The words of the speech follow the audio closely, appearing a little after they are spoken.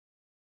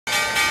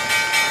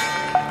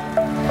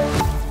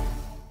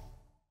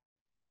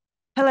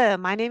Hello,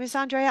 my name is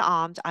Andrea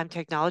Alms. I'm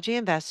technology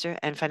investor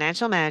and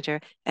financial manager,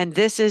 and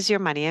this is your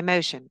Money in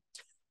Motion.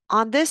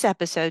 On this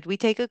episode, we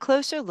take a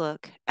closer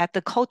look at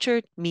the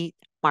cultured meat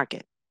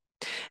market.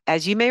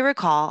 As you may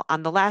recall,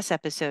 on the last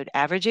episode,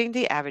 Averaging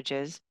the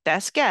Averages,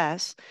 best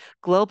guess,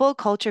 global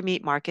culture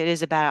meat market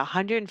is about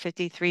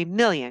 153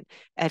 million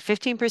at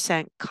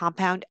 15%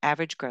 compound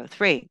average growth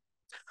rate.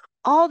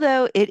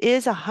 Although it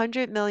is a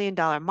 $100 million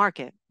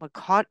market, what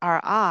caught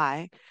our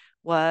eye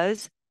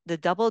was the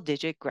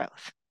double-digit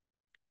growth.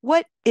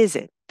 What is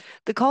it?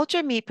 The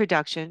culture meat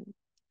production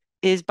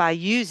is by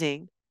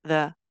using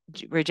the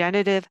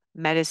regenerative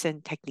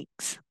medicine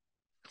techniques.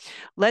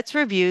 Let's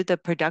review the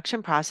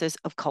production process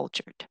of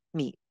cultured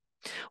meat.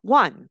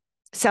 One,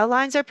 cell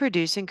lines are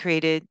produced and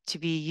created to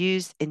be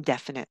used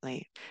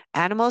indefinitely.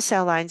 Animal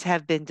cell lines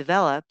have been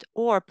developed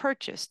or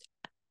purchased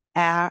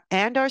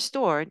and are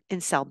stored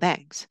in cell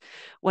banks.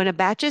 When a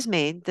batch is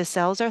made, the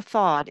cells are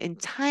thawed in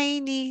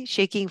tiny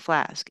shaking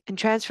flask and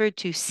transferred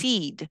to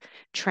seed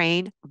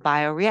train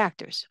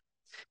bioreactors.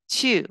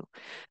 Two,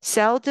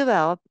 cell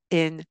develop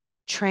in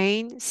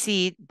train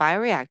seed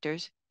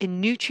bioreactors in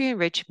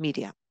nutrient-rich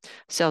media.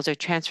 Cells are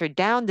transferred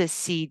down this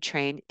seed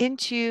train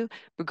into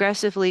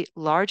progressively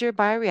larger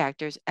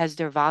bioreactors as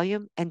their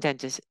volume and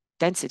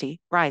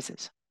density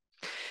rises.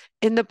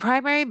 In the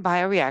primary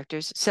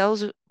bioreactors,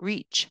 cells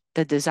reach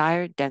the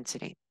desired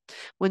density.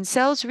 When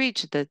cells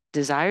reach the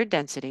desired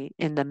density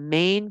in the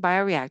main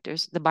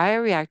bioreactors, the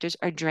bioreactors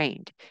are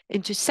drained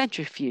into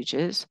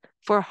centrifuges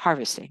for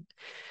harvesting,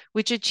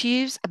 which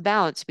achieves a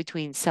balance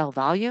between cell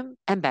volume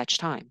and batch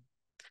time.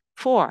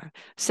 4,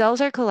 cells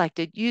are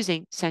collected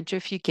using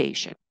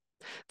centrifugation.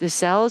 The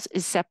cells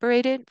is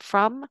separated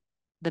from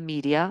the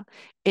media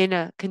in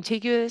a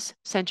contiguous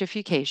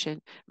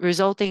centrifugation,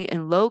 resulting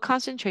in low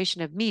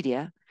concentration of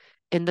media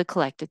in the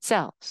collected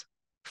cells.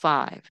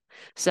 5,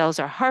 cells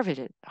are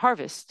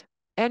harvested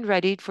and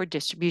readied for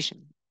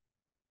distribution.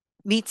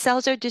 Meat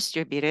cells are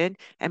distributed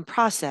and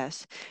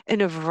processed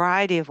in a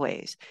variety of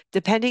ways,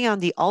 depending on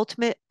the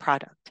ultimate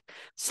product.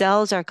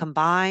 Cells are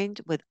combined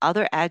with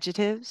other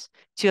additives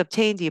to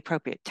obtain the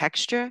appropriate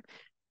texture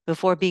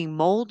before being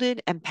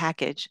molded and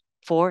packaged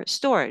for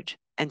storage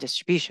and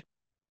distribution.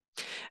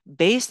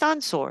 Based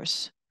on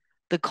source,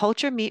 the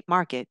culture meat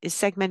market is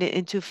segmented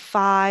into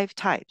 5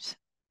 types: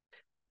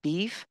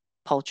 beef,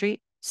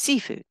 poultry,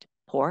 seafood,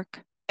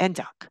 pork, and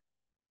duck.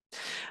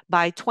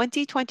 By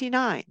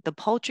 2029, the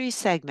poultry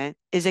segment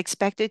is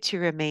expected to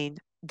remain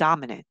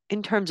dominant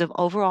in terms of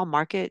overall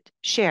market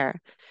share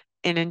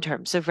and in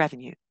terms of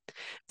revenue.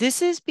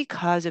 This is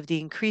because of the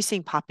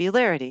increasing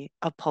popularity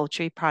of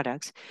poultry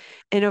products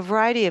in a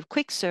variety of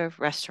quick serve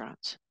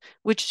restaurants,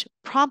 which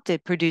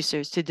prompted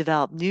producers to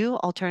develop new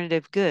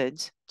alternative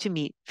goods to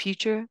meet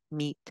future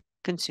meat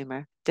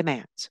consumer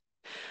demands.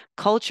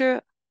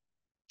 Culture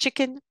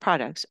chicken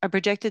products are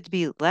projected to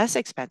be less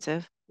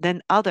expensive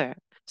than other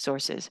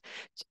sources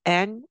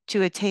and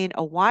to attain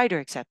a wider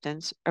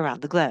acceptance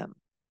around the globe.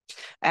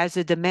 As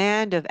the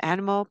demand of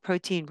animal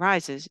protein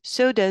rises,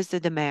 so does the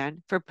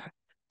demand for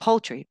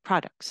poultry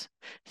products.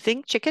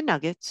 Think chicken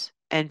nuggets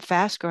and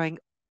fast-growing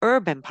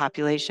urban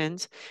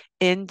populations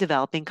in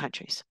developing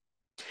countries.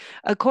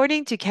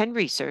 According to Ken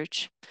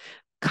Research,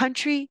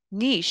 country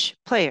niche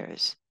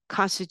players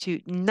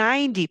constitute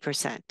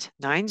 90%,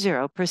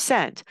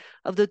 90%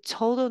 of the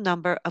total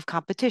number of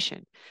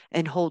competition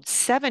and hold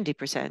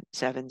 70%,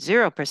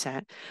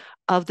 70%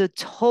 of the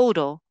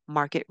total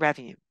market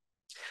revenue.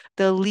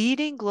 The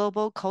leading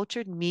global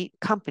cultured meat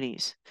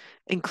companies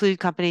include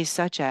companies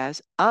such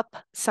as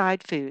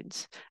Upside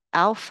Foods,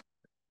 Alf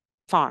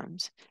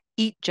Farms,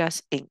 Eat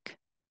Just Inc.,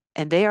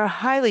 and they are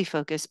highly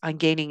focused on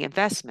gaining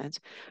investments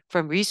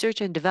from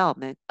research and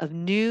development of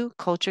new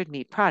cultured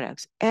meat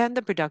products and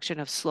the production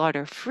of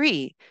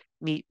slaughter-free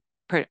meat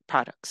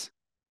products.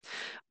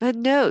 But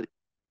note,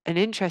 and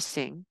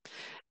interesting,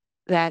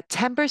 that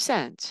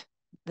 10%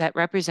 that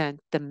represent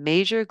the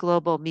major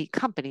global meat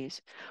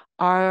companies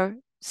are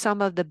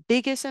some of the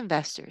biggest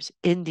investors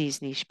in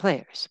these niche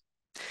players.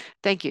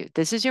 Thank you.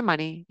 This is your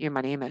money in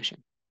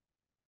motion.